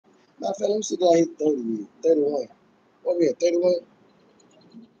Matter of fact, let me see that I hit 30, 31. What we at, 31?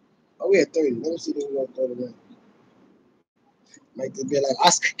 Oh, we at 30. Let me see that we got 31. Make this be like,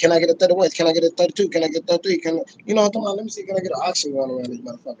 can I get a 31? Can I get a 32? Can I get 33? Can I, you know what I'm talking about? Let me see, can I get an auction going around this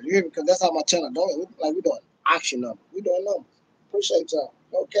motherfucker? You hear me? Because that's how my channel doing. Like, we doing auction numbers. We doing numbers. Appreciate y'all.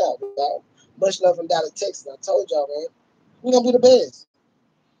 No cap, y'all. Much love from Dallas, Texas. I told y'all, man. We're going to be the best.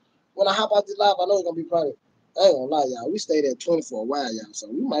 When I hop out this live, I know it's going to be probably, I ain't going to lie, y'all. We stayed at 20 for a while, y'all. So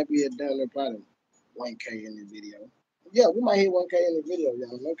we might be at down there probably 1K in the video. Yeah, we might hit 1K in the video,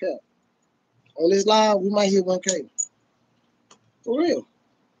 y'all. No cap. On this live, we might hit 1K. For real.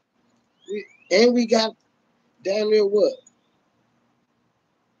 And we got down there what?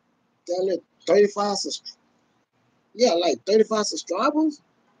 Down there 35 subscribers. Yeah, like 35 subscribers.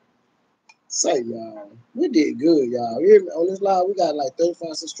 Say, y'all, we did good, y'all. On this live, we got like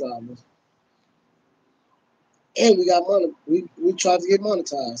 35 subscribers. And we got money. We tried to get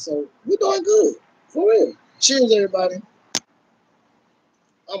monetized. So we doing good. For real. Cheers, everybody.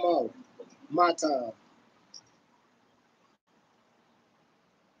 I'm out. My time.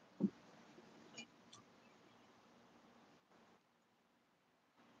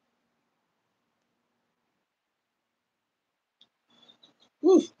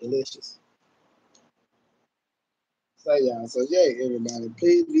 Woo, delicious. So y'all, so yeah, everybody,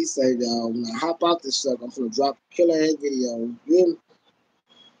 please be safe, y'all. When I hop out this truck, I'm gonna drop a killer ass video. Man,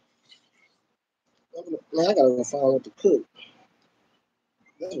 I gotta go find what to cook.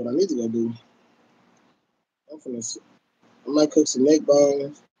 That's what I need to go do. I might cook some neck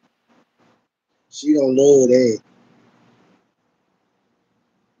bones. She don't love that.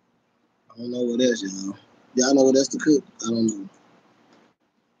 I don't know what else, y'all. Y'all know what else to cook? I don't know.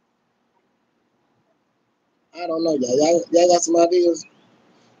 I don't know, y'all got some ideas?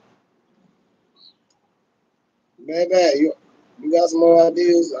 Baby, you got some more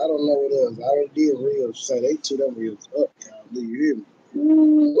ideas? I don't know what else. I already did reels. Say they chew them reels up, y'all. Do you hear me?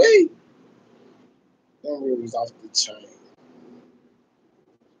 Wait. Them reels off the chain.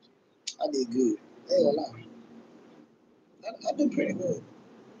 I did good. I ain't gonna lie. I do pretty good.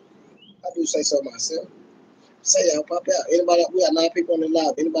 I do say so myself. Say y'all pop out. Anybody? We got 9 people on the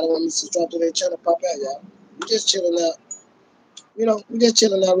live. Anybody want to subscribe to their channel? Pop out, y'all. We just chilling out. You know, we just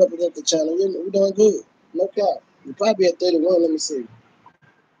chilling out, represent the channel. We doing good. No cap. We probably at 31. Let me see.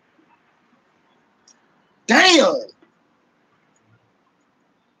 Damn.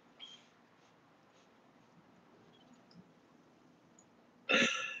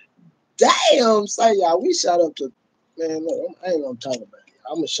 Damn. Say y'all. We shot up to. Man, look, I ain't gonna talk about it.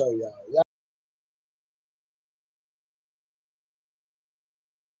 I'm gonna show y'all.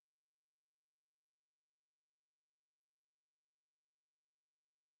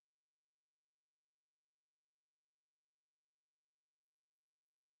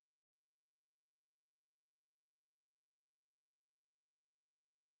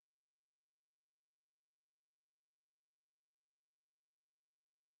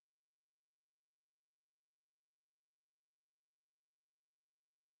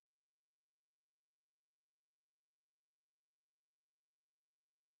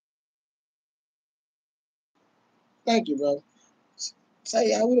 Thank you, bro.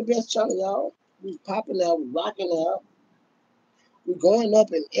 Say y'all, we the best channel, y'all. We popping out, we rocking out. We going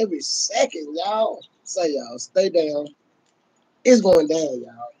up in every second, y'all. Say y'all, stay down. It's going down,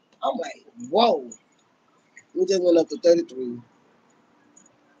 y'all. I'm like, whoa. We just went up to 33.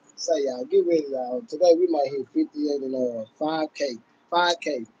 Say y'all, get ready, y'all. Today we might hit 58 and 5K.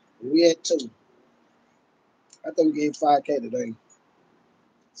 5K. We at 2. I think we get 5K today.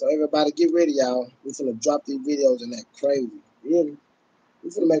 So everybody get ready, y'all. We finna drop these videos and that crazy. You hear me? We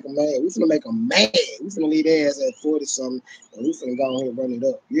finna make them mad. We finna make them mad. We finna leave their ass at 40 something, and we finna go ahead and run it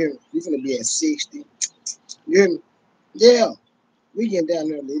up. You hear me? We finna be at 60. You hear me? Yeah. We getting down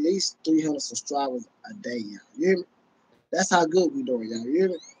there at least 300 subscribers a day, y'all. You hear me? That's how good we doing, y'all. You hear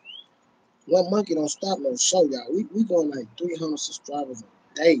me? One monkey don't stop no show, y'all. We going like 300 subscribers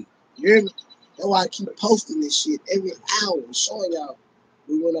a day. You hear me? That's why I keep posting this shit every hour, showing y'all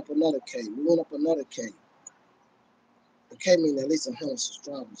we went up another K. We went up another K. The K mean at least 100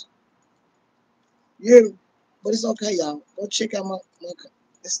 subscribers. You hear me? But it's okay, y'all. Go check out my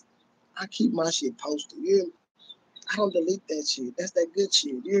I keep my shit posted. You hear me? I don't delete that shit. That's that good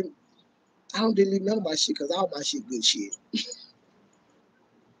shit. You hear me? I don't delete none of my shit because all my shit good shit.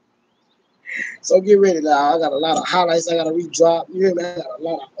 So get ready, now. I got a lot of highlights I gotta redrop. You hear me? I got a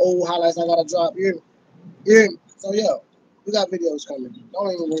lot of old highlights I gotta drop. You hear me? You hear me? So yeah, we got videos coming.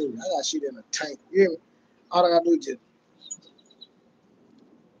 Don't even worry. I got shit in the tank. You hear me? All I gotta do is just,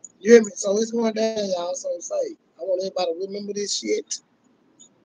 you hear me? So it's going down, y'all. So say, I want everybody to remember this shit.